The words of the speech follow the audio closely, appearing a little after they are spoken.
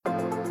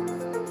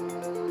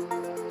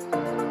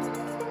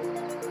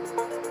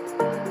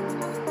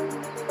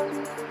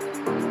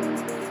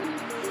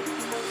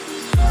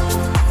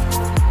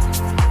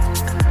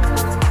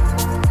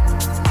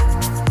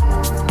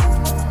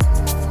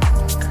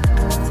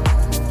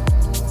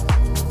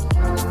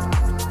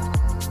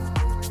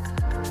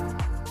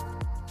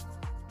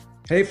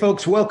Hey,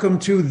 folks, welcome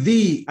to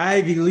the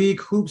Ivy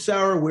League Hoops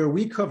Hour, where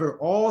we cover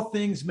all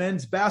things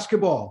men's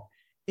basketball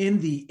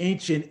in the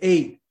Ancient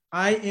Eight.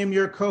 I am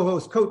your co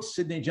host, Coach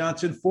Sidney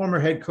Johnson, former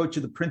head coach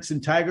of the Princeton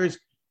Tigers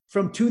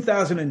from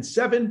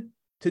 2007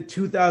 to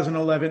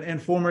 2011, and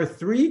former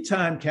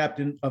three-time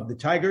captain of the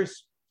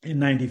Tigers in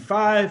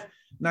 95,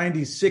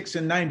 96,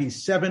 and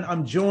 97.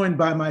 I'm joined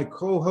by my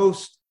co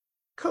host,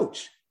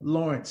 Coach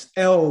Lawrence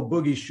L.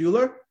 Boogie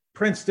Schuler,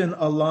 Princeton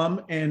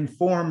alum and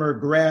former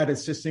grad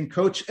assistant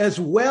coach, as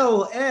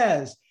well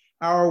as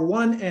our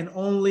one and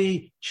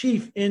only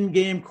chief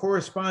in-game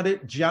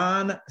correspondent,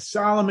 John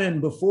Solomon.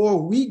 Before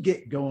we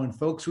get going,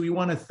 folks, we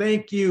want to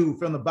thank you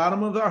from the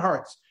bottom of our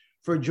hearts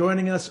for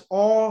joining us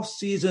all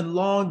season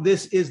long.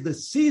 This is the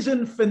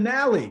season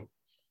finale,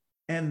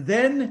 and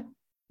then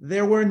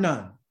there were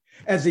none,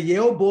 as the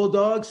Yale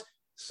Bulldogs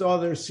saw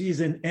their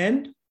season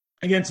end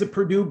against the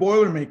Purdue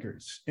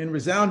Boilermakers. In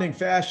resounding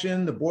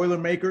fashion, the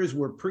Boilermakers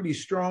were pretty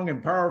strong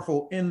and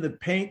powerful in the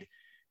paint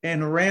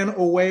and ran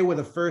away with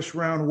a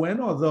first-round win,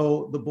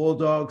 although the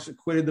Bulldogs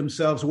acquitted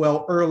themselves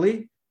well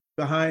early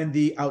behind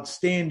the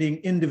outstanding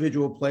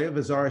individual play of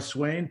Azar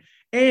Swain.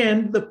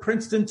 And the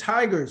Princeton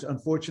Tigers,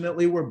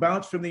 unfortunately, were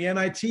bounced from the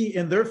NIT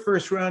in their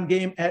first-round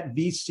game at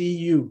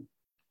VCU.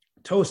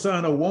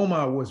 Tosan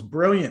Awoma was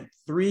brilliant,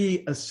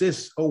 3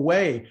 assists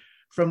away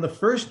from the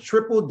first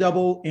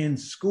triple-double in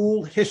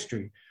school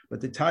history, but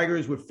the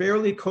Tigers were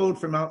fairly cold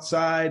from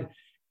outside,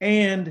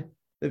 and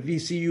the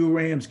VCU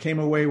Rams came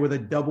away with a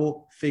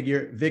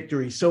double-figure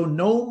victory. So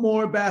no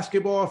more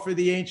basketball for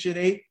the Ancient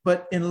Eight,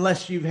 but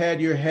unless you've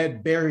had your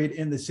head buried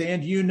in the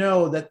sand, you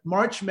know that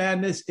March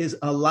Madness is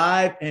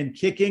alive and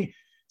kicking.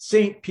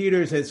 St.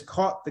 Peter's has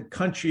caught the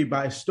country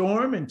by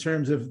storm in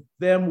terms of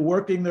them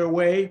working their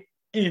way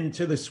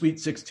into the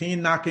Sweet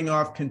 16, knocking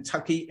off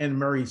Kentucky and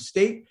Murray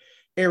State.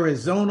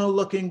 Arizona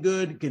looking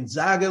good,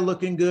 Gonzaga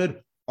looking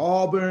good,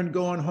 Auburn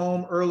going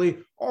home early,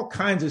 all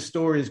kinds of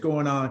stories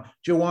going on.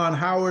 Juwan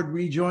Howard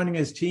rejoining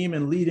his team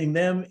and leading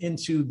them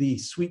into the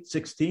Sweet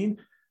 16.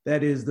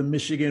 That is the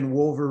Michigan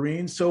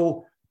Wolverines.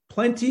 So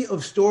plenty of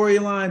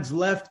storylines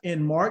left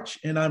in March,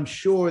 and I'm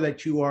sure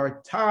that you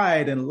are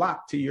tied and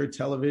locked to your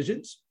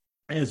televisions,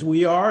 as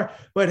we are.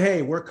 But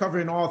hey, we're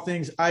covering all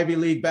things Ivy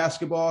League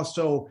basketball.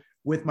 So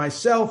with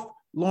myself,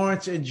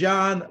 Lawrence, and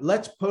John,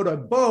 let's put a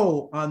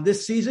bow on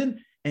this season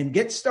and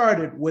get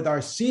started with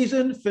our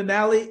season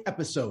finale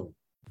episode.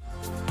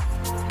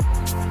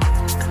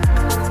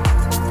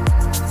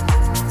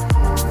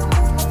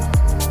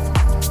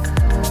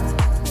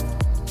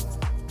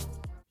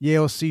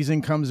 Yale's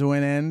season comes to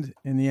an end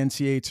in the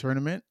NCAA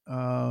tournament,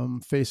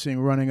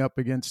 running up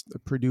against the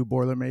Purdue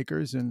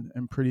Boilermakers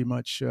and pretty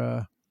much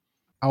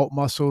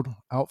out-muscled,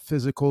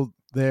 out-physical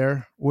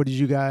there. What did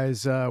you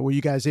guys, were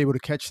you guys able to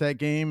catch that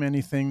game?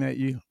 Anything that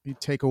you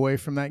take away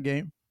from that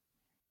game?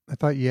 I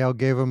thought Yale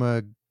gave them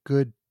a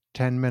good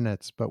 10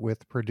 minutes, but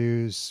with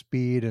Purdue's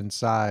speed and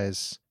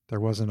size, there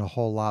wasn't a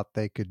whole lot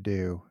they could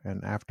do.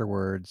 And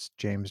afterwards,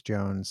 James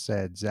Jones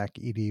said Zach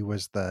Edey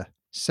was the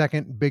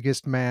second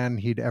biggest man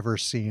he'd ever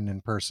seen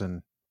in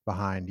person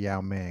behind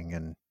Yao Ming.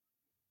 And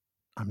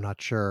I'm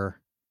not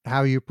sure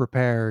how you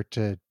prepare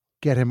to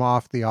get him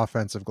off the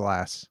offensive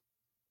glass.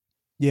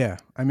 Yeah,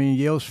 I mean,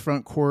 Yale's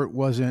front court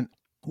wasn't,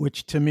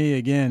 which to me,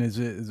 again, is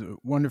a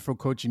wonderful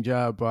coaching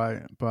job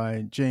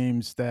by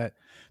James, that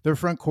their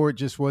front court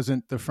just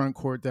wasn't the front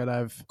court that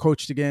I've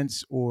coached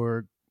against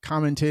or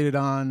commentated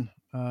on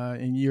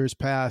in years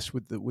past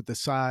with the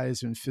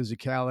size and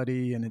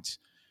physicality. And it's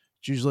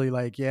usually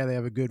like, yeah, they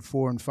have a good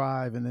 4 and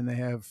 5, and then they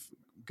have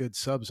good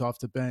subs off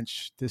the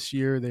bench. This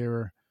year they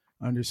were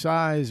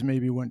undersized,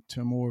 maybe went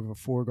to more of a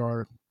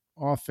 4-guard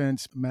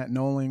offense. Matt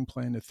Nolan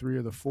playing the 3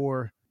 or the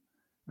 4.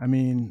 I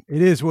mean,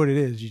 it is what it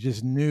is. You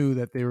just knew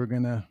that they were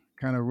going to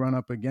kind of run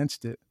up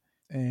against it.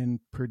 And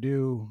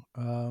Purdue,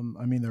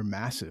 I mean, they're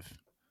massive.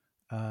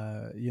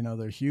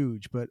 They're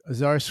huge. But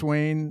Azar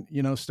Swain,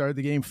 started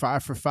the game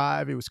 5 for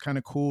 5. It was kind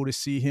of cool to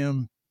see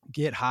him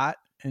get hot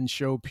and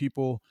show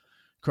people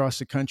across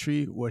the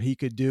country what he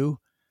could do.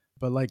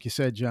 But like you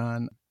said,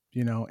 John,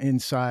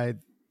 inside,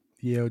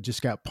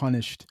 just got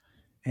punished.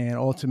 And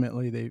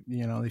ultimately,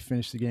 they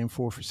finished the game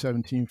 4 for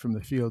 17 from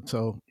the field.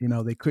 So,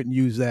 they couldn't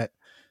use that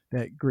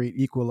great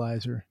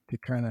equalizer to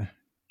kind of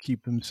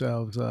keep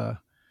themselves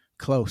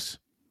close.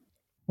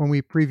 When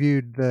we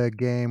previewed the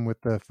game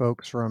with the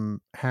folks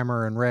from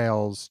Hammer and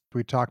Rails,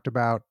 we talked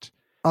about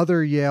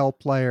other Yale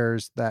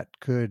players that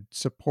could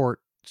support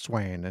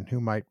Swain and who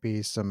might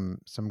be some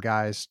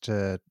guys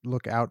to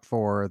look out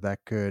for that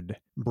could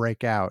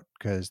break out,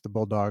 because the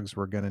Bulldogs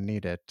were going to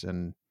need it.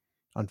 And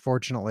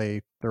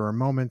unfortunately, there were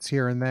moments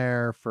here and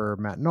there for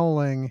Matt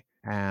Nolan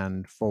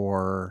and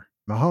for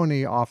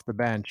Mahoney off the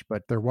bench,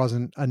 but there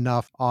wasn't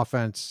enough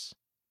offense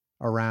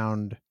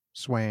around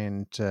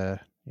Swain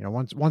to,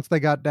 once they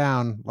got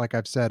down, like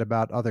I've said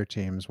about other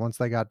teams, once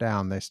they got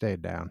down, they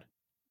stayed down.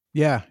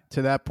 Yeah,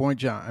 to that point,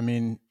 John, I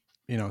mean,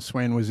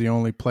 Swain was the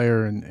only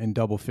player in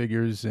double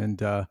figures,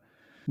 and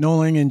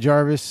Nolan and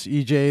Jarvis,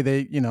 EJ,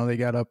 they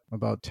got up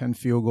about 10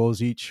 field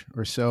goals each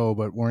or so,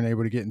 but weren't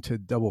able to get into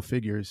double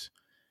figures.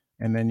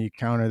 And then you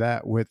counter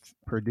that with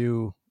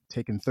Purdue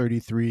taking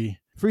 33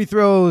 free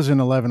throws and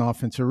 11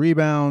 offensive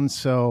rebounds.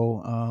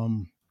 So,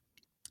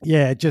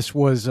 yeah, it just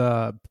was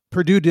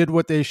Purdue did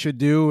what they should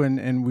do.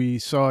 And we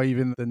saw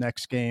even the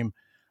next game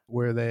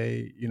where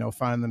they,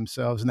 find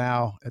themselves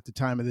now at the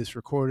time of this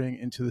recording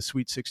into the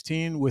Sweet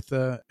 16 with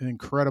an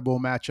incredible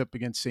matchup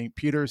against St.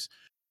 Peter's.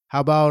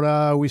 How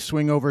about we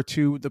swing over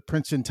to the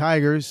Princeton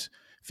Tigers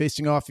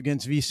facing off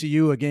against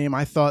VCU, a game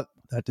I thought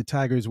that the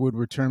Tigers would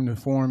return to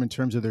form in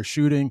terms of their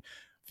shooting.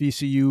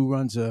 VCU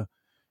runs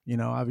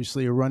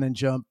obviously a run and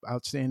jump,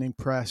 outstanding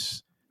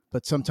press,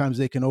 but sometimes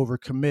they can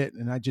overcommit.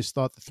 And I just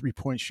thought the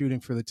 3-point shooting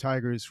for the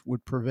Tigers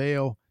would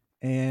prevail.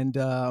 And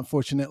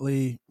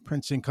unfortunately,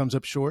 Princeton comes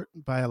up short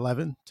by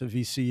 11 to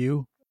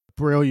VCU.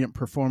 Brilliant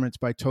performance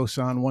by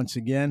Tosan once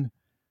again.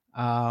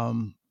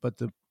 But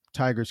the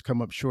Tigers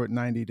come up short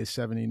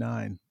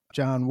 90-79.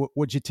 John,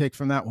 what'd you take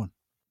from that one?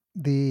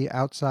 The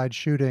outside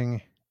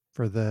shooting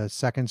for the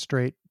second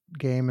straight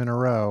game in a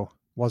row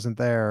wasn't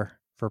there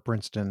for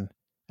Princeton.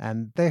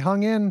 And they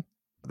hung in.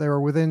 They were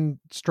within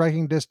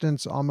striking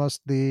distance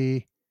almost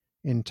the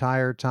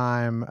entire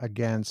time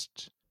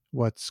against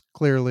what's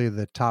clearly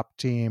the top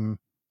team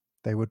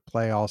they would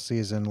play all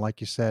season. Like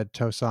you said,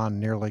 Tosan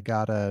nearly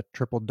got a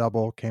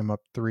triple-double, came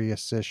up 3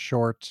 assists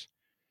short.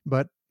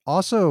 But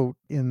also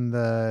in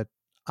the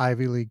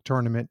Ivy League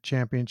tournament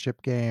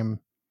championship game,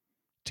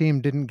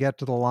 team didn't get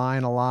to the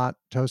line a lot.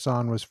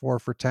 Tosan was 4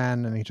 for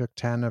 10, and he took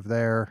 10 of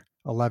their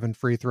 11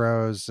 free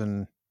throws,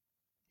 and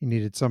he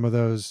needed some of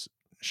those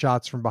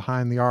shots from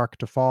behind the arc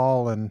to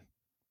fall, and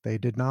they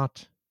did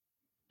not.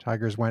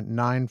 Tigers went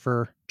 9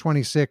 for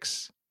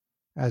 26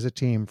 as a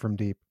team from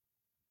deep.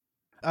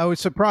 I was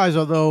surprised,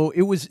 although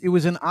it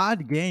was an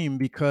odd game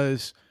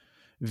because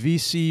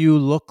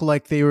VCU looked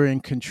like they were in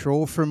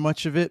control for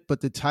much of it, but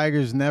the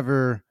Tigers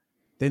never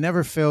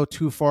fell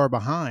too far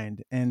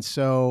behind. And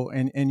so,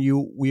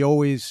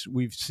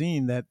 we've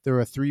seen that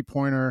they're a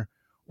 3-pointer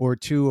or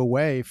 2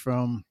 away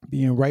from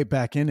being right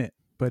back in it.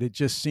 But it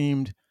just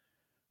seemed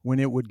when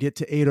it would get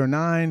to 8 or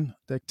 9,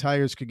 the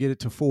Tigers could get it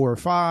to 4 or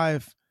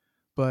 5,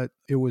 but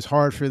it was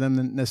hard for them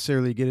to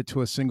necessarily get it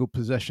to a single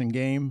possession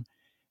game.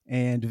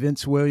 And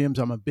Vince Williams,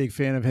 I'm a big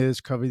fan of his,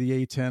 covered the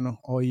A-10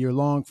 all year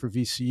long for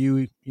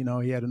VCU.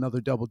 He had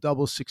another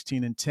double-double,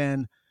 16 and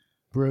 10.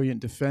 Brilliant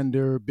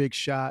defender, big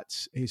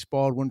shots. Ace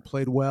Baldwin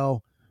played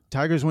well.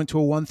 Tigers went to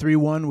a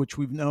 1-3-1, which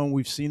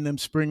we've seen them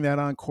spring that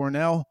on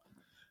Cornell.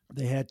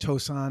 They had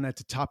Tosan at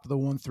the top of the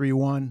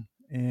 1-3-1,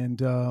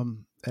 and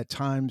at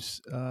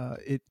times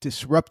it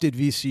disrupted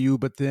VCU,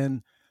 but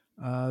then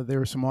there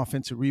were some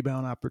offensive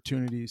rebound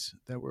opportunities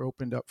that were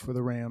opened up for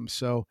the Rams.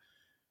 So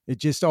it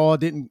just all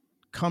didn't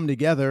come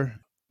together.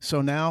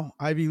 So now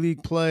Ivy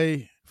League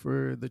play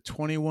for the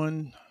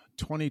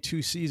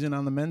 21-22 season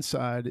on the men's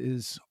side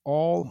is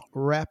all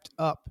wrapped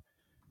up.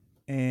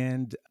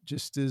 And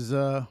just as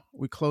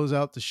we close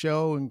out the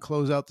show and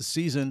close out the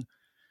season,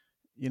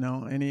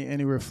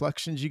 any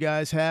reflections you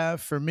guys have?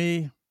 For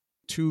me,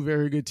 2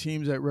 very good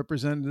teams that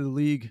represented the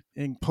league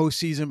in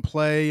postseason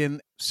play,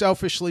 and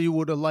selfishly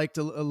would have liked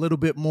a little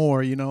bit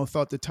more,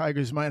 thought the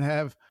Tigers might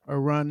have a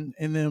run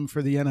in them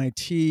for the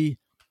NIT.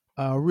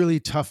 Really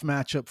tough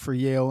matchup for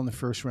Yale in the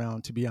first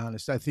round, to be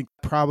honest. I think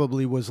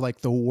probably was like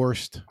the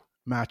worst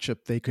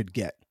matchup they could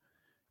get,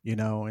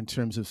 in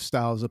terms of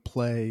styles of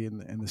play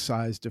and the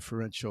size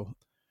differential.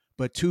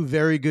 But 2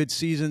 very good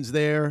seasons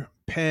there.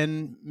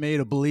 Penn made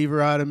a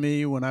believer out of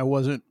me when I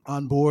wasn't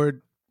on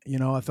board.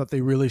 I thought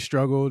they really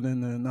struggled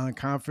in the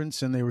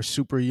non-conference, and they were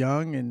super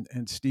young,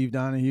 and Steve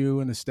Donahue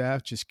and the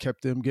staff just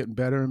kept them getting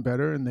better and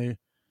better. And they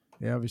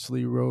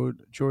obviously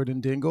rode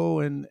Jordan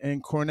Dingle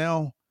and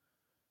Cornell.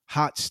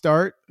 Hot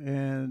start,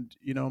 and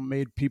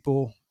made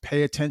people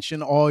pay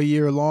attention all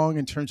year long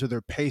in terms of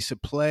their pace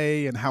of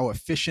play and how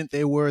efficient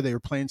they were. They were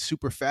playing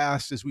super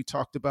fast, as we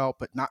talked about,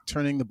 but not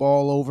turning the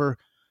ball over.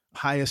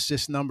 High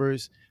assist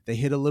numbers. They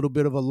hit a little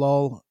bit of a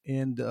lull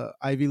in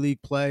Ivy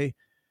League play,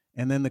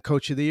 and then the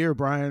coach of the year,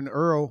 Brian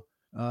Earl,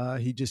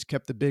 he just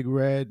kept the Big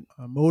Red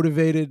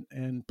motivated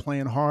and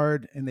playing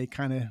hard, and they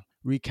kind of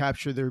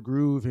recaptured their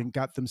groove and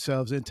got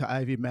themselves into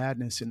Ivy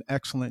Madness. An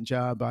excellent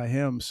job by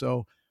him.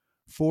 So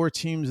 4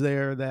 teams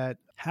there that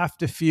have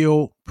to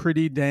feel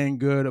pretty dang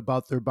good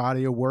about their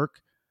body of work.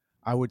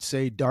 I would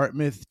say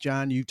Dartmouth,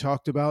 John, you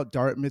talked about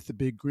Dartmouth, the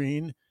Big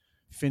Green,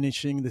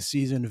 finishing the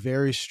season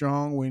very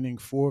strong, winning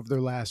 4 of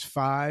their last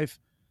 5.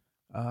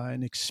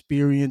 An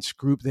experienced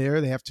group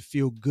there. They have to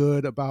feel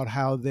good about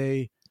how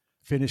they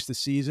finished the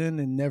season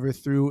and never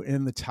threw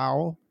in the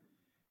towel.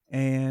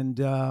 And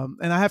I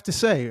have to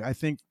say, I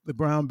think the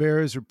Brown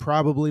Bears are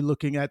probably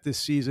looking at this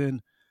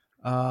season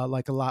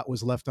like a lot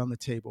was left on the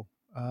table.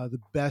 The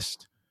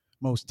best,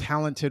 most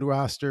talented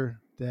roster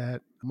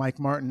that Mike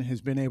Martin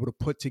has been able to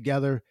put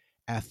together.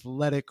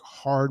 Athletic,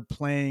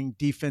 hard-playing,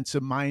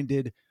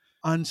 defensive-minded,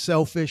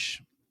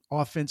 unselfish.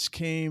 Offense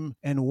came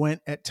and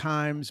went at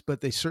times,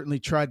 but they certainly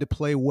tried to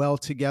play well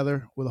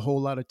together with a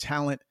whole lot of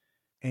talent.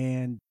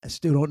 And I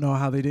still don't know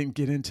how they didn't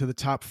get into the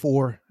top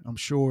 4. I'm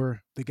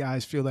sure the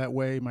guys feel that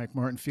way. Mike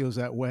Martin feels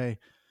that way.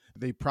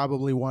 They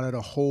probably wanted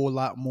a whole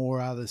lot more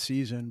out of the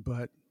season,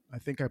 but I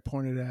think I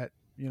pointed at,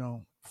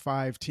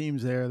 5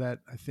 teams there that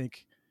I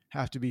think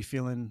have to be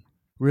feeling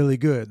really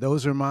good.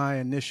 Those are my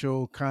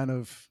initial kind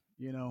of,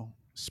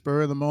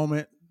 spur of the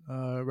moment,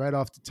 right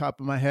off the top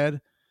of my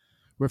head,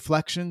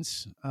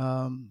 reflections.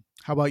 How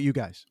about you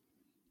guys?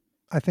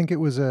 I think it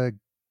was a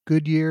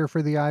good year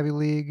for the Ivy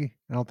League.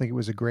 I don't think it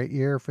was a great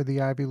year for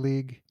the Ivy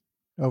League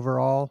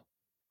overall.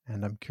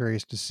 And I'm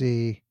curious to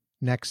see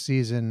next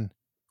season,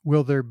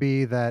 will there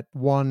be that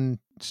one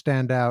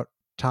standout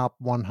top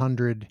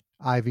 100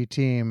 Ivy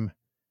team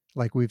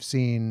like we've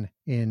seen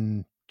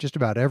in just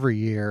about every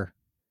year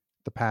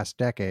the past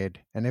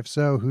decade? And if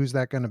so, who's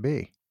that going to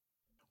be?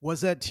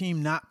 Was that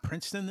team not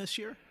Princeton this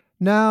year?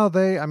 No,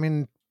 they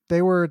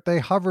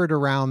hovered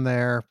around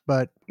there.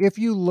 But if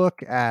you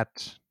look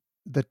at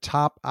the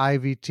top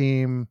Ivy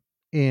team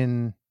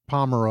in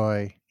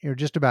Pomeroy,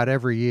 just about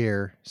every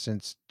year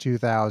since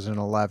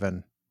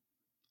 2011,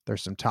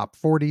 there's some top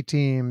 40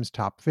 teams,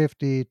 top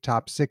 50,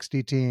 top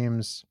 60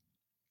 teams.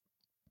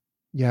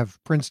 You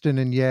have Princeton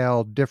and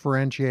Yale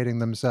differentiating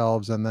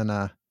themselves, and then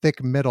a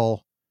thick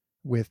middle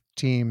with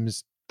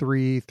teams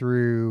 3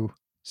 through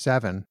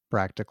 7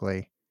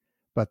 practically.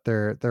 But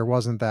there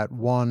wasn't that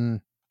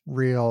one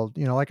real,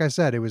 like I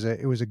said, it was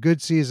a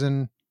good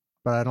season,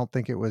 but I don't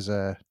think it was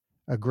a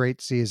great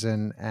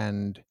season.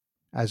 And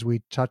as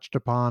we touched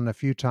upon a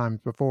few times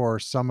before,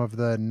 some of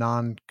the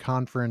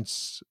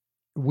non-conference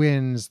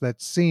wins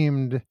that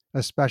seemed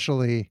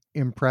especially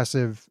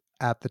impressive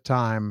at the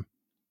time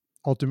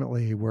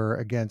ultimately were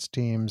against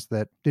teams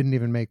that didn't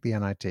even make the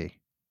NIT.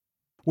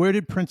 Where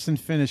did Princeton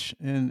finish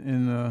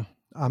in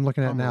I'm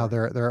looking at now,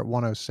 they're at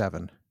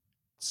 107.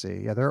 Let's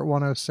see. Yeah, they're at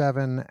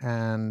 107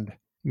 and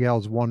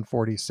Yale's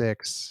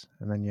 146.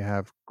 And then you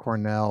have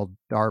Cornell,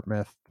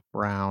 Dartmouth,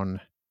 Brown,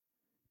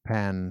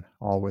 Penn,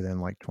 all within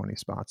like 20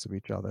 spots of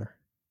each other.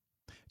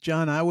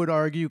 John, I would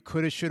argue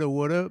coulda, shoulda,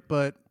 woulda,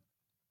 but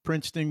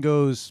Princeton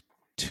goes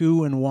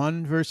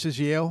 2-1 versus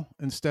Yale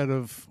instead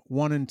of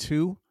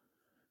 1-2,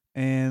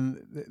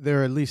 and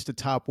they're at least a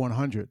top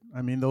 100.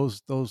 I mean,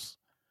 those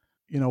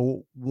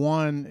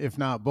one, if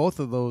not both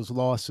of those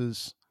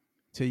losses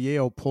to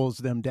Yale pulls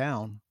them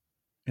down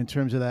in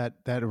terms of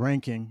that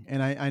ranking.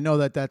 And I know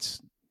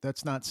that's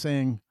not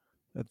saying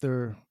that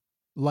they're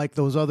like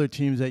those other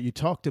teams that you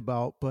talked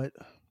about, but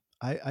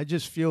I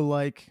just feel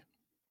like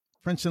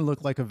Princeton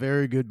looked like a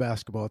very good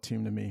basketball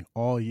team to me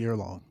all year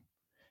long,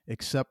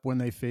 except when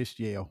they faced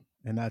Yale.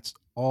 And that's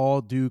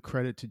all due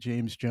credit to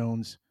James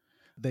Jones.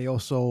 They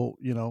also,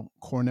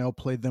 Cornell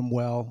played them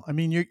well. I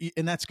mean,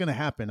 and that's going to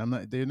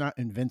happen. They're not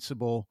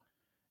invincible,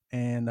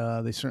 and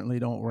they certainly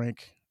don't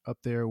rank up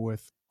there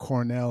with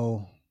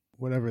Cornell,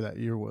 whatever that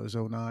year was,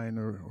 09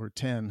 or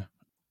 10.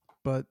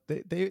 But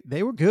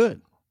they were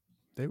good.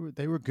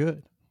 They were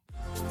good.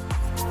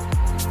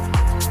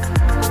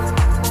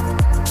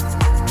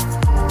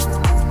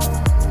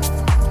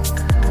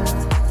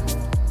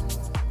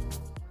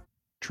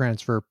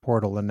 Transfer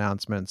portal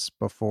announcements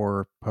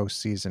before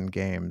postseason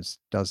games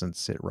doesn't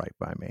sit right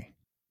by me.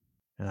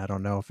 And I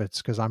don't know if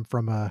it's because I'm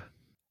from a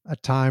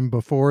time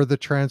before the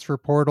transfer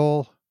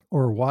portal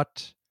or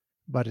what,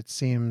 but it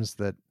seems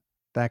that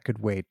could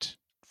wait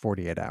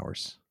 48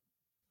 hours.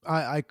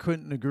 I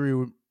couldn't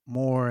agree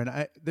more.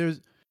 And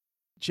there's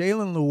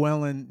Jalen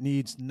Llewellyn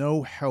needs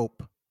no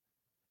help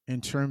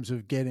in terms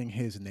of getting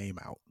his name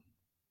out.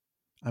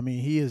 I mean,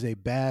 he is a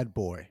bad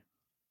boy.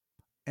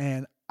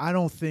 And I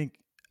don't think,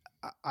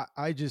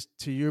 I just,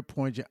 to your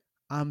point,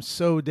 I'm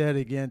so dead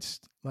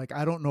against,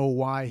 I don't know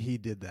why he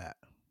did that.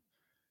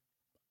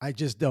 I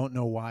just don't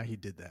know why he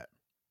did that.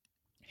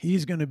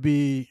 He's going to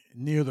be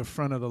near the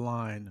front of the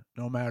line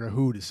no matter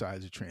who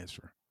decides to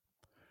transfer.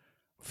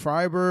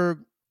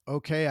 Freiberg,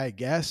 okay, I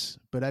guess.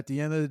 But at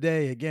the end of the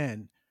day,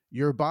 again,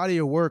 your body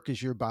of work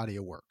is your body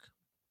of work.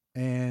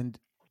 And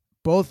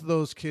both of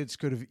those kids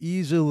could have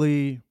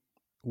easily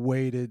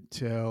waited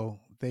till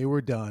they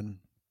were done,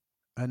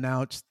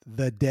 announced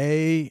the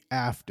day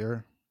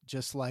after,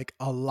 just like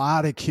a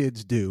lot of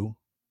kids do,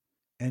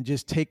 and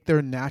just take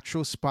their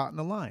natural spot in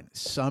the line.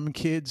 Some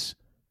kids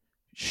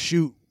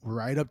shoot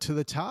right up to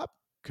the top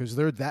because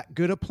they're that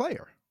good a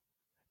player.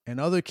 And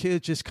other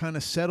kids just kind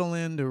of settle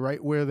into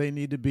right where they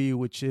need to be,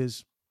 which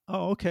is,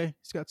 oh, okay,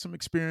 he's got some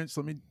experience.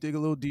 Let me dig a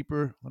little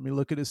deeper. Let me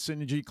look at his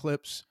synergy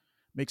clips,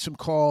 make some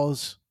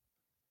calls.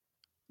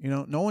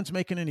 No one's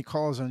making any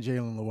calls on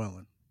Jalen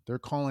Llewellyn. They're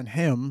calling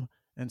him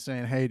and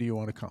saying, hey, do you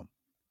want to come?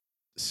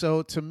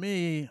 So to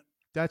me,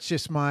 that's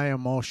just my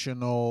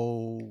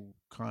emotional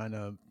kind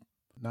of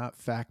not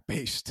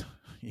fact-based,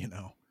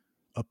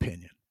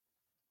 opinion.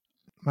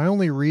 My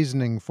only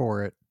reasoning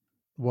for it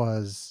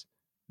was,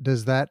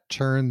 does that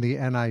turn the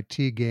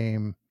NIT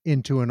game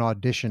into an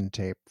audition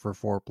tape for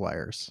 4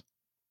 players?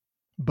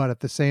 But at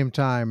the same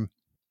time,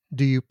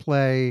 do you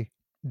play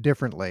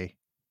differently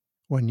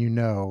when you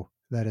know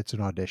that it's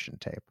an audition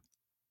tape?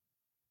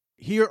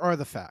 Here are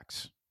the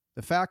facts.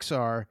 The facts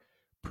are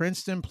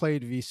Princeton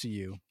played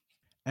VCU,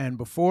 and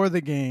before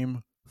the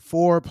game,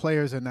 4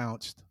 players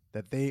announced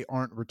that they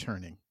aren't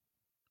returning.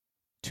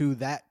 to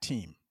that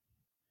team.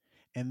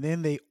 And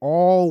then they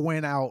all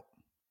went out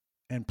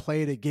and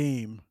played a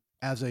game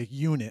as a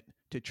unit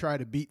to try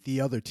to beat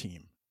the other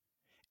team.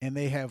 And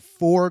they have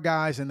 4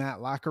 guys in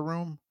that locker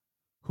room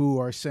who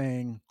are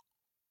saying,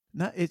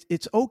 no,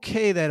 it's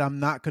okay that I'm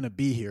not going to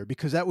be here,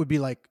 because that would be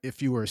like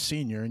if you were a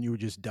senior and you were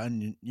just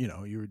done,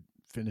 you were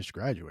finished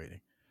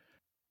graduating.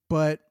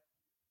 But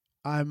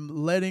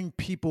I'm letting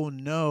people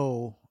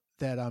know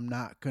that I'm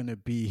not going to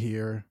be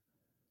here,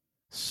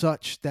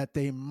 such that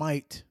they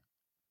might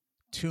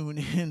tune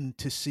in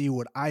to see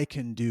what I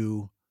can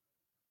do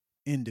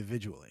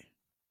individually.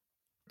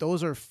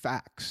 Those are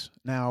facts.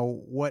 Now,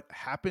 what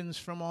happens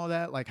from all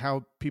that, like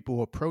how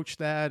people approach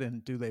that,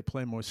 and do they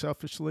play more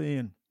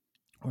selfishly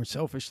or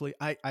selfishly?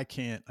 I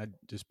can't. I'd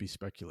just be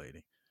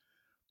speculating.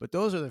 But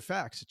those are the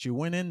facts, that you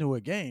went into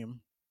a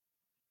game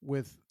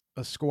with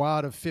a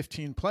squad of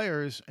 15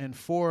 players, and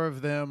 4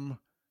 of them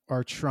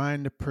are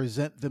trying to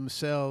present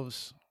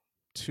themselves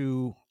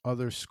to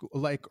other school,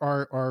 like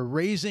are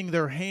raising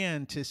their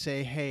hand to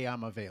say, "Hey,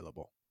 I'm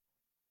available."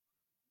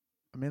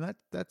 I mean,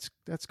 that's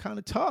kind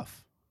of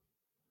tough.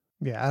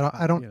 Yeah,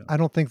 I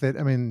don't think that.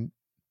 I mean,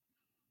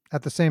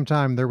 at the same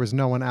time, there was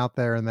no one out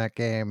there in that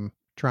game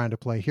trying to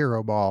play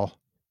hero ball,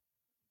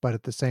 but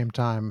at the same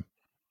time,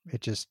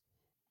 the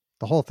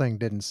whole thing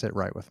didn't sit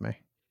right with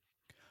me.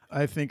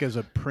 I think as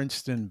a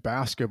Princeton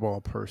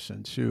basketball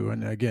person too,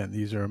 and again,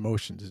 these are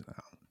emotions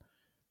now.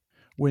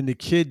 When the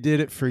kid did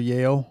it for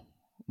Yale,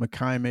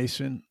 Makai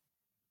Mason.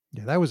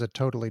 Yeah, that was a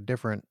totally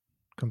different,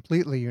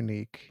 completely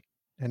unique,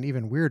 and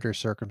even weirder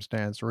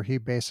circumstance where he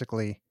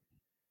basically,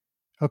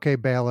 okay,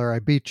 Baylor, I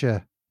beat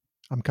you.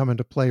 I'm coming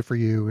to play for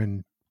you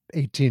in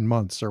 18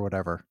 months or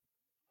whatever.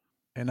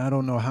 And I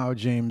don't know how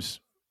James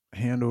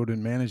handled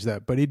and managed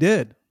that, but he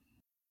did.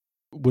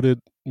 Would it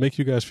make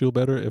you guys feel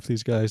better if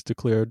these guys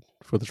declared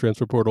for the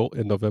transfer portal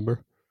in November?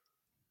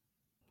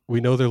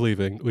 We know they're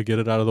leaving. We get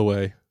it out of the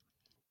way.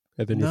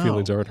 And then your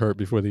feelings aren't hurt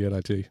before the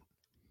NIT.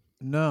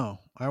 No.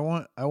 I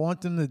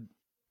want them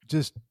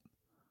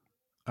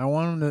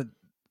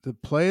to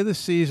play the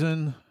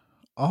season,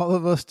 all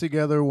of us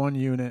together, one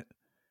unit,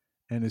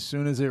 and as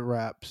soon as it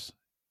wraps,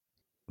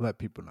 let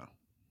people know.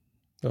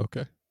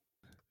 Okay.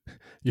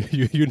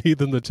 You need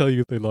them to tell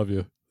you they love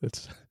you.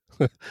 It's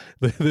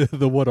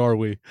the what are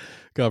we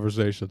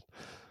conversation.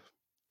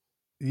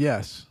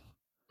 Yes.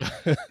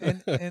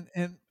 and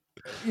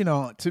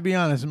to be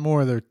honest,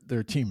 more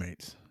their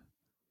teammates.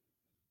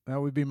 That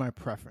would be my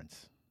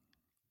preference.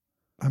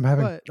 I'm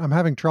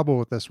having trouble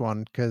with this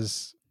one,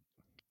 because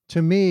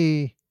to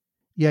me,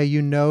 yeah,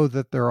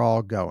 that they're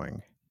all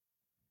going,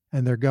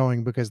 and they're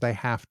going because they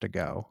have to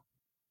go.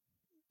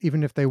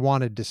 Even if they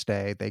wanted to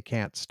stay, they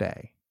can't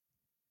stay.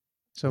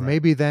 So Right.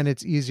 Maybe then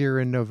it's easier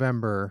in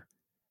November,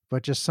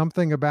 but just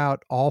something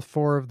about all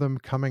 4 of them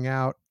coming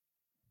out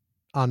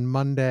on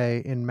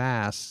Monday in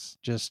mass,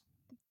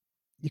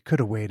 you could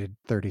have waited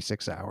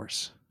 36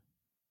 hours.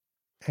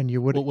 And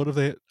you would. Well, what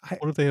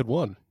if they had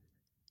won?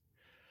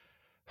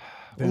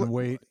 Then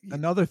wait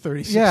another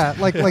 36. Yeah,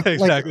 like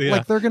exactly,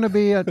 like they're gonna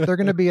be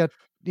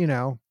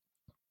a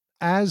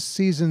as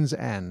seasons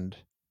end,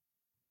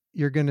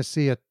 you're gonna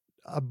see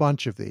a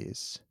bunch of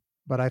these.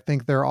 But I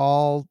think they're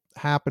all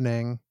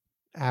happening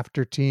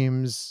after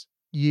teams'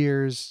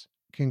 years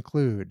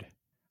conclude.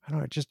 I don't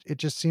know, it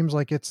just seems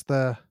like it's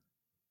the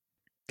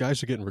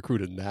guys are getting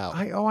recruited now.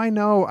 I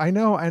know,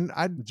 and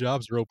the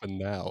jobs are open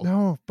now.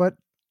 No, but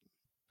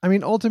I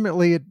mean,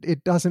 ultimately,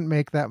 it doesn't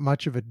make that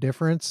much of a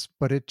difference.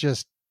 But I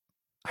just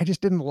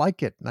didn't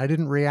like it, and I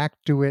didn't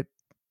react to it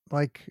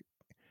like.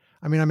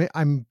 I mean,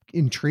 I'm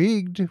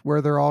intrigued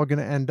where they're all going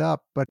to end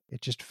up, but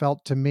it just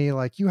felt to me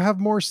like you have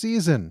more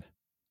season.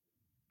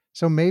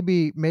 So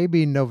maybe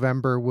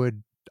November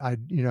would,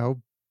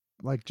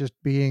 like just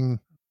being.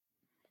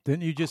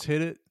 Didn't you just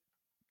hit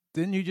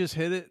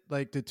it?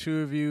 Like the two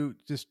of you,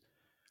 just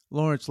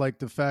Lawrence, like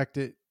the fact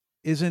that,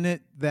 isn't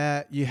it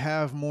that you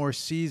have more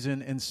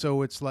season, and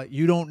so it's like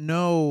you don't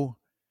know.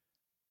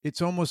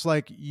 It's almost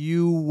like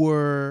you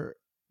were,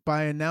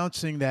 by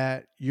announcing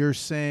that, you're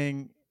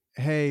saying,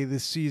 hey,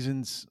 this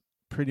season's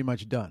pretty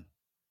much done.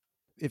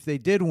 If they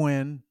did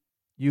win,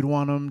 you'd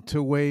want them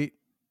to wait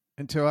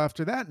until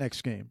after that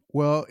next game.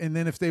 Well, and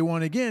then if they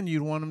won again,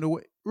 you'd want them to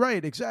wait.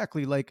 Right,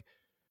 exactly. Like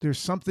there's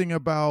something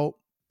about,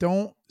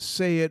 don't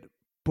say it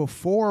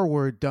before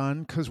we're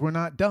done, because we're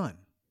not done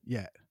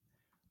yet.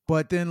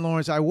 But then,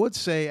 Lawrence, I would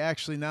say,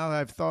 actually, now that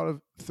I've thought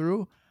of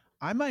through,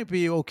 I might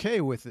be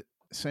okay with it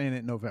saying it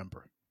in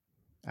November,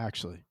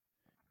 actually,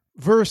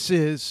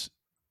 versus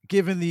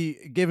given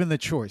the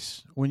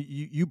choice. When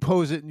you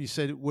pose it and you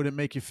said, would it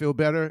make you feel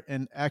better?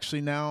 And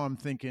actually now I'm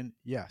thinking,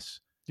 yes.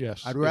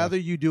 I'd rather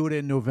you do it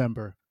in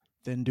November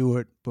than do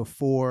it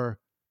before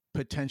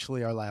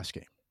potentially our last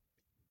game.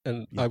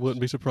 And yes. I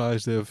wouldn't be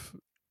surprised if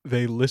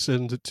they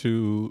listened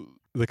to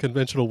the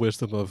conventional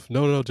wisdom of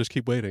no, just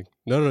keep waiting.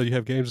 No, you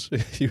have games.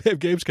 You have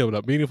games coming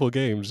up, meaningful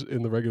games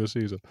in the regular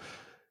season.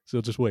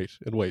 So just wait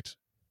and wait.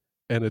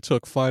 And it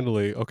took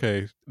finally.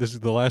 Okay, this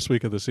is the last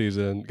week of the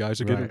season. Guys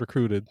are getting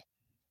recruited.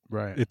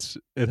 Right.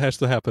 It has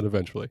to happen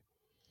eventually.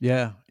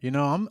 Yeah,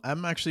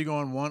 I'm actually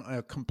going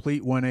a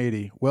complete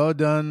 180. Well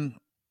done,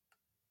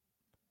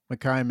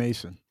 Makai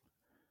Mason.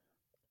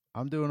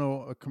 I'm doing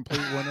a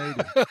complete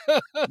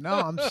 180. No,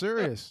 I'm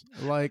serious.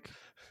 Like,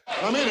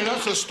 I mean,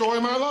 that's the story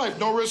of my life.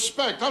 No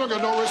respect. I don't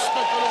got no respect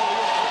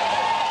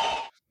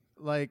at all.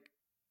 Like,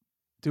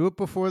 do it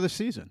before the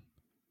season,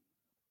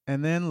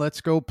 and then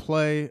let's go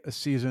play a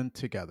season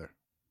together.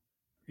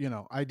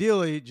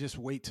 Ideally, just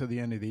wait till the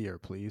end of the year,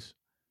 please.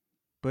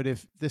 But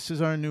if this is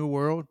our new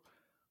world,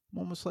 I'm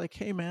almost like,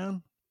 hey,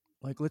 man,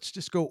 like, let's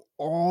just go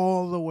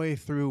all the way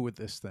through with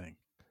this thing.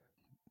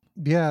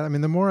 Yeah, I mean,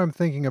 the more I'm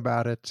thinking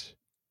about it,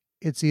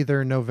 it's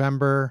either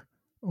November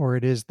or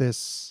it is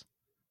this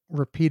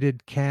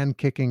repeated can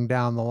kicking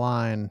down the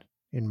line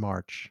in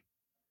March.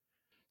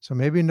 So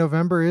maybe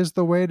November is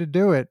the way to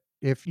do it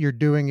if you're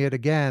doing it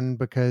again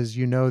because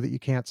you know that you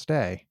can't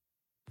stay.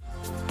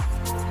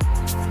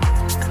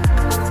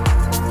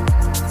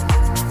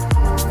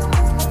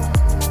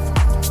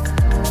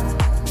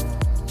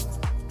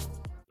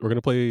 We're going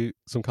to play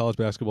some college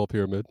basketball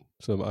pyramid,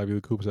 some Ivy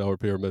League Hoops Hour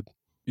pyramid.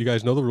 You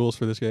guys know the rules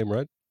for this game,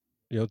 right?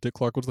 Dick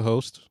Clark was the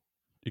host.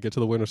 You get to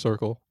the winner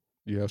circle.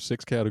 You have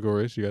 6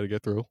 categories you got to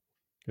get through.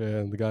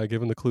 And the guy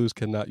giving the clues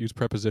cannot use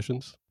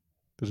prepositions.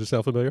 Does it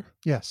sound familiar?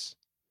 Yes.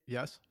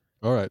 Yes.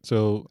 All right.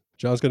 So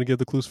John's going to give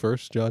the clues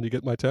first. John, you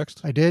get my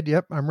text? I did.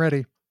 Yep. I'm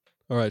ready.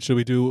 All right. Should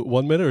we do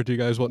 1 minute or do you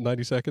guys want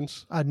 90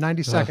 seconds?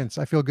 90 seconds.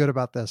 I feel good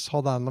about this.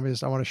 Hold on. I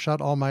want to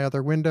shut all my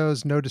other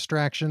windows. No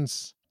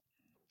distractions.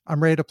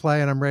 I'm ready to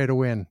play and I'm ready to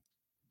win.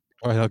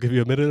 All right. I'll give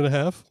you a minute and a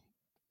half.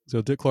 So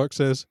Dick Clark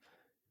says,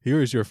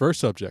 here is your first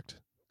subject.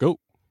 Go.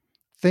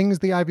 Things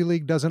the Ivy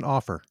League doesn't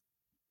offer.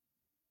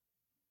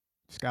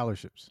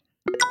 Scholarships.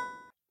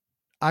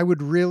 I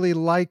would really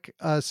like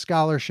a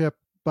scholarship,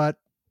 but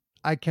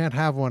I can't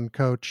have one,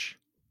 Coach.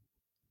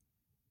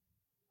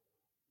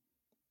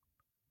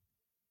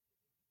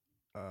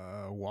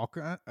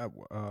 Walker.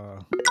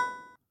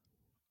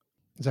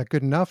 Is that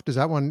good enough? Does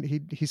that one?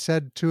 He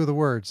said 2 of the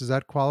words. Does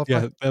that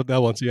qualify? Yeah,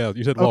 that one's, yeah.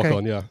 You said walk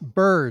on, yeah.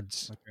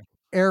 Birds, Okay.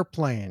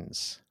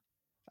 Airplanes,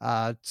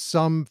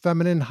 some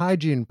feminine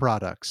hygiene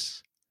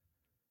products.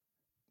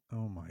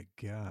 Oh my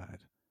God.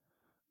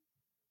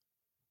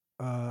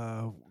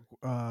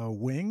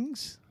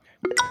 Wings.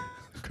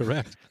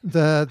 Correct.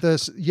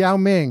 The Yao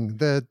Ming,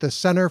 the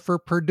center for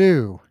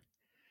Purdue,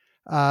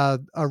 a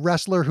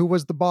wrestler who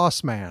was the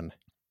boss man.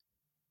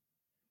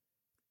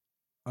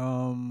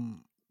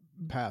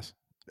 Pass.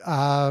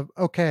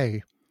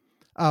 Okay.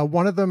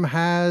 One of them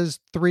has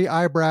 3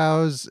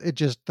 eyebrows.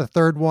 The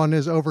third one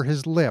is over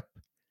his lip.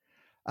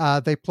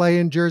 They play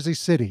in Jersey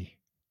City.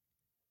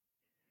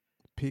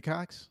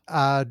 Peacocks.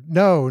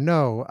 No.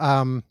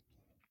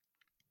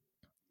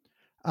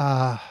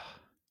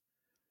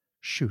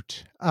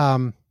 Shoot. You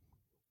got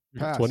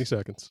Pass. 20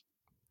 seconds.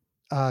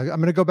 I'm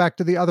going to go back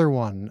to the other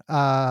one.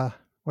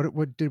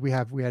 What did we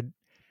have? We had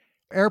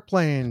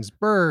airplanes,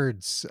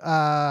 birds.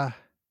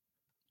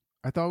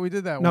 I thought we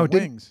did that No, one.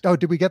 Wings.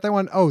 Did we get that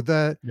one? Oh,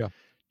 the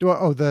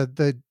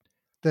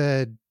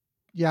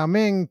Yao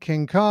Ming,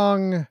 King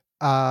Kong,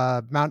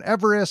 Mount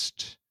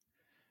Everest.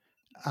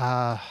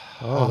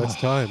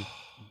 That's time.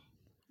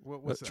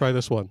 What's that? Try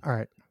this one. All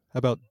right. How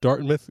about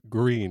Dartmouth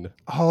Green?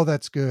 Oh,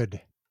 that's good.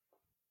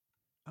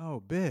 Oh,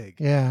 big.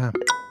 Yeah.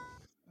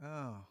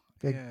 Oh,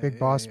 Big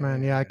boss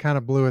man. Yeah, I kind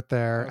of blew it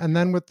there. Okay, And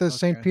then with the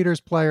St. okay. Peter's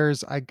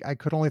players, I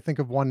could only think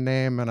of one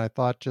name, and I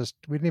thought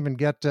we didn't even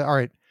get to. All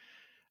right,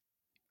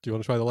 Do you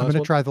want to try the I'm last going to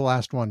one? try the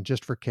last one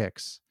just for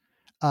kicks.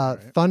 right.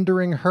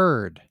 Thundering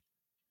Herd,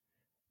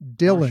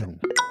 Dylan.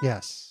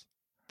 Yes,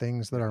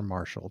 things that are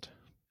marshaled.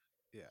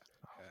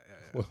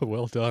 Yeah.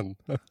 Well done.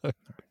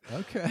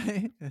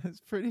 Okay,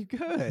 that's pretty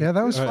good. Yeah,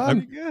 that was All right, fun.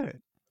 Pretty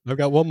good. I've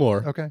got one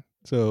more. Okay.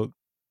 So,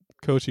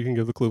 Coach, you can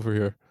give the clue for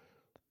here.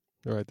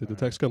 All right. Did the All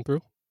text come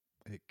through?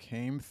 It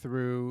came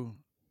through.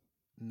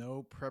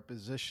 No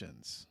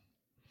prepositions.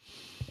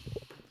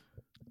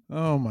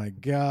 Oh my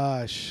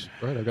gosh.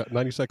 All right. I've got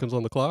 90 seconds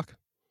on the clock.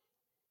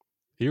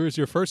 Here is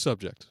your first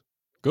subject.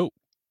 Go.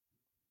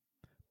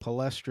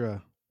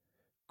 Palestra,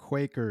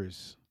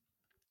 Quakers,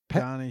 Pe-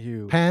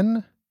 Donahue.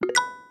 Penn.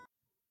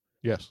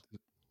 Yes.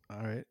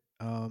 All right.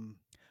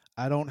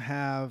 I don't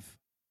have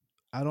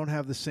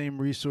the same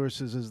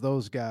resources as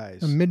those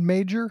guys. A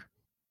mid-major.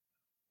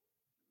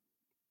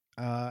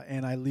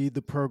 And I lead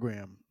the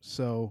program.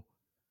 So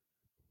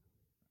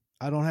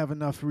I don't have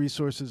enough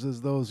resources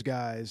as those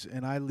guys,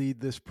 and I lead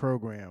this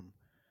program.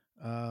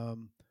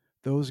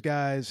 Those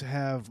guys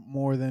have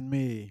more than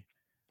me.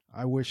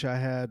 I wish I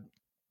had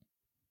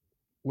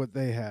what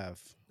they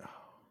have.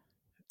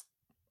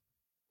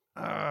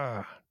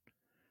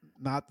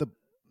 Not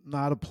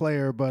a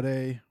player, but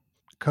a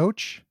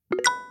Coach.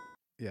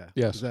 yeah.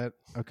 Yes. Is that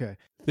okay?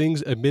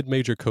 Things a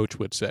mid-major coach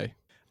would say.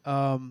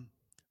 I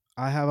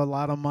have a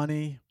lot of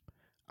money.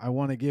 I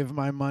want to give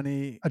my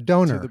money A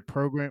donor. to the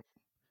program.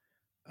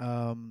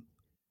 A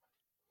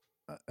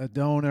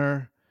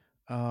donor.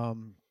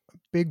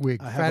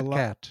 Bigwig. I have Fat a lot-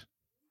 cat.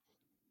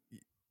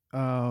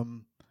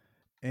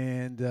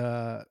 And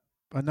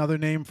another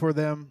name for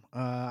them.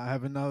 I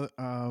have another.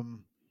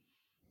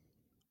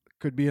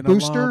 Could be an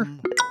Booster?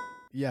 alum.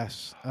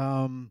 Yes.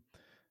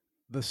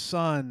 The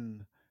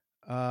sun,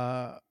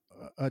 a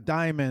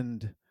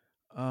diamond,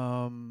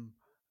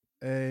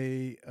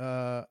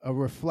 a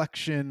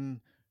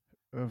reflection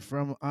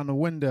from on a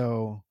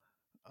window.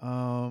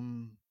 All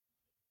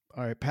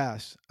right,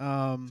 pass.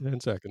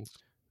 10 seconds.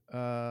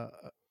 A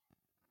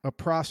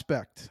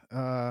prospect.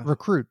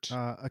 Recruit.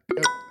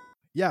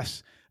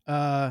 Yes.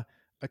 A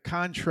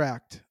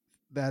contract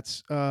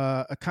that's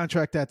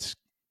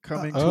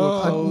coming to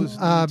a close.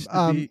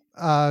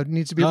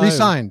 Needs to be Time.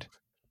 re-signed.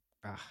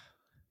 Ah.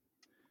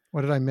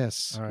 What did I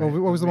miss? All What right,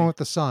 was the one wait. with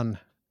the sun?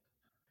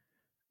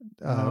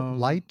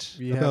 Light?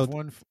 We have About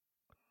one.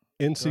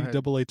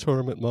 NCAA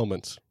tournament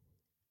moments.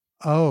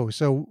 Oh,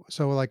 so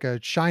like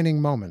a shining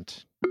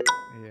moment.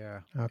 Yeah.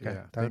 Okay.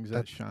 Yeah, things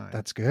that shine.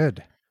 That's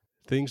good.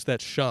 Things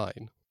that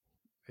shine.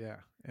 Yeah,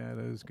 that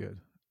is good.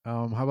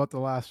 How about the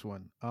last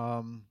one?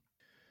 A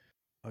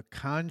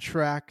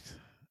contract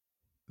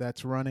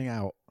that's running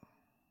out.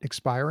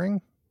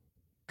 Expiring?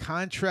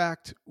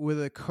 Contract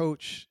with a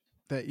coach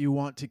that you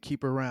want to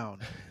keep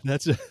around.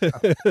 That's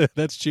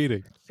that's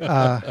cheating. Is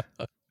A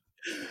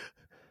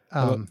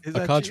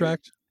that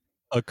contract,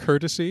 a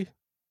courtesy,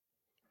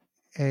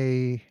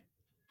 a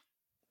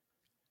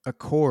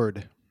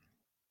cord.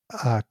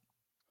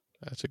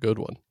 that's a good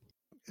one.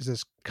 Is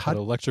this An cut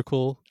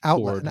electrical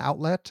outlet? cord. An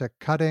outlet? A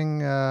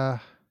cutting? An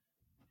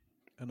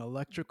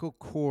electrical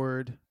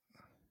cord.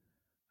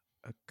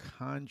 A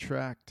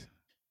contract.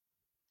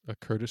 A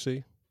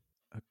courtesy.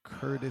 A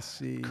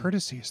courtesy.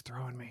 Courtesy is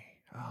throwing me.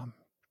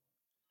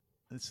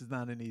 This is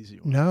not an easy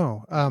one.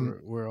 No.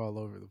 We're all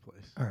over the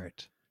place. All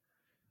right.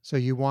 So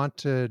you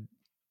want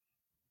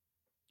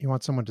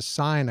someone to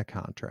sign a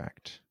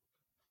contract.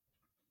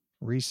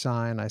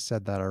 Re-sign, I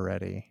said that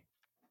already.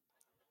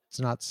 It's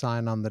not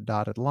sign on the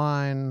dotted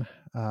line.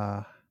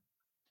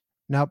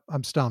 Nope,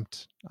 I'm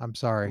stumped. I'm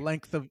sorry.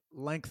 Length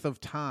of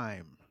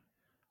time.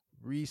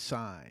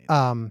 Re-sign.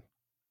 A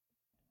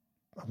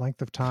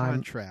length of time.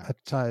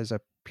 Contract. Is a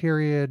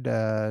period.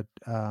 Oh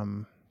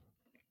my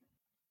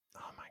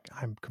God,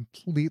 I'm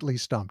completely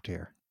stumped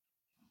here.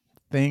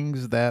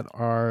 Things that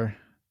are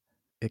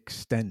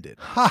extended.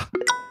 Ha!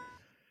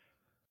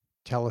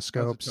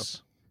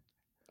 Telescopes.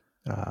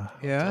 Yeah.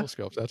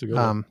 Telescopes. That's a good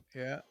one.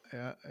 Yeah.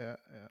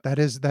 That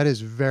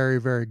is very,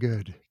 very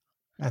good.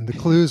 And the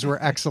clues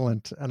were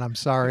excellent. And I'm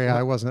sorry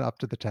I wasn't up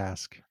to the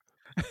task.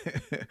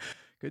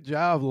 Good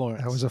job,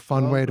 Lawrence. That was a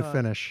fun Well way to done.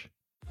 finish.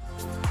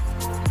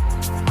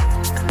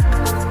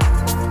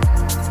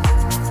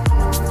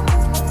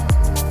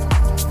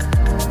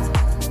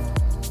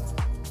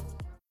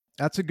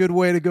 That's a good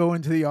way to go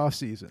into the off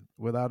season,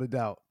 without a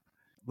doubt.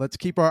 Let's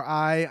keep our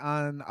eye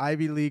on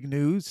Ivy League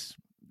news,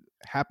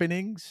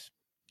 happenings,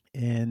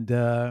 and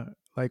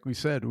like we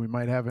said, we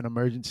might have an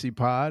emergency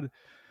pod,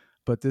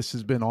 but this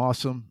has been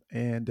awesome.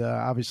 And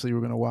obviously, we're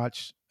going to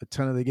watch a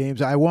ton of the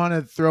games. I want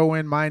to throw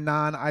in my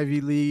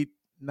non-Ivy League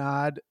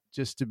nod,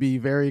 just to be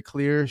very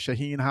clear.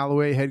 Shaheen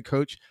Holloway, head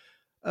coach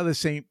of the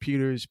St.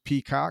 Peter's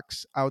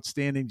Peacocks,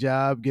 outstanding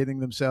job getting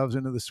themselves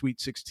into the Sweet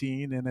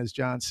 16. And as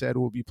John said,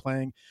 we'll be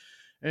playing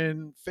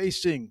and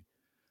facing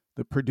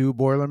the Purdue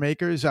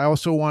Boilermakers. I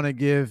also want to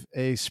give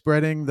a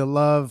spreading the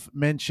love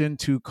mention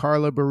to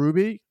Carla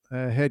Berube,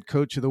 head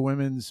coach of the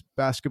women's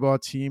basketball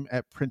team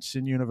at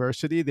Princeton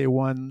University. They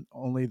won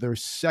only their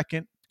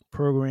second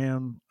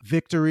program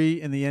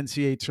victory in the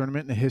NCAA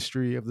tournament in the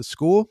history of the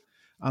school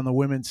on the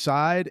women's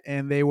side,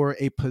 and they were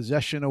a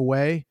possession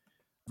away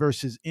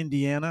versus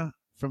Indiana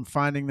from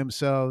finding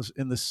themselves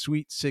in the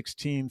Sweet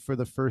 16 for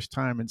the first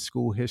time in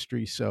school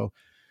history. So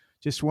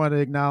just want to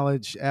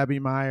acknowledge Abby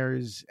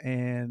Myers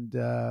and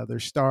their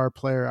star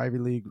player, Ivy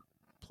League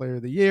Player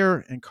of the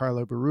Year, and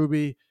Carla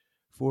Berube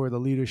for the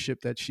leadership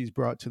that she's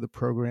brought to the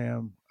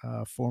program,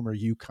 former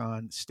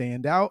UConn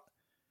standout.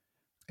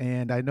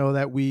 And I know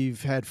that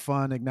we've had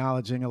fun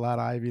acknowledging a lot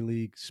of Ivy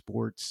League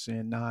sports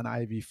and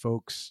non-Ivy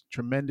folks,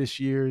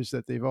 tremendous years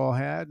that they've all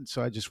had. And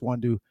so I just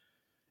wanted to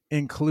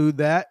include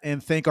that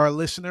and thank our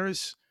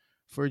listeners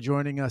for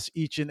joining us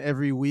each and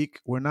every week.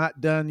 We're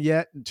not done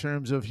yet in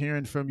terms of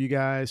hearing from you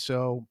guys.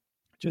 So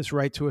just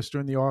write to us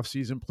during the off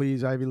season,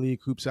 please.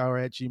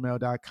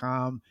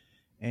 ivyleaguehoopshour@gmail.com.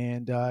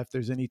 And if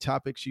there's any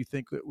topics you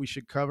think that we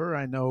should cover,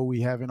 I know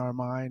we have in our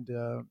mind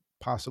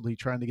possibly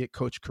trying to get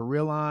Coach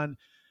Kirill on.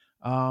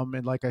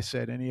 And like I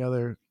said, any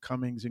other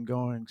comings and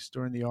goings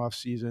during the off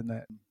season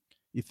that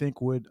you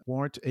think would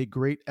warrant a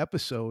great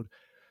episode.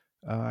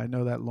 I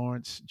know that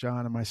Lawrence,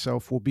 John, and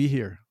myself will be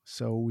here.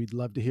 So we'd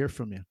love to hear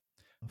from you.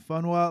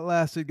 Fun while it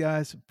lasted,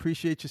 guys.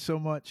 Appreciate you so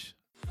much.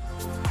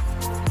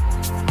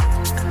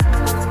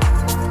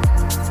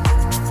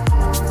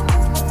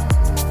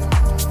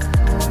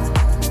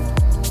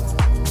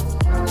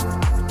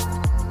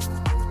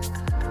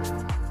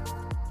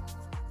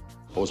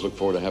 Always look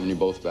forward to having you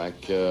both back.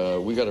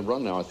 We got to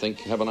run now, I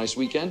think. Have a nice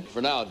weekend.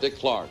 For now, Dick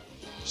Clark.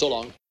 So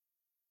long.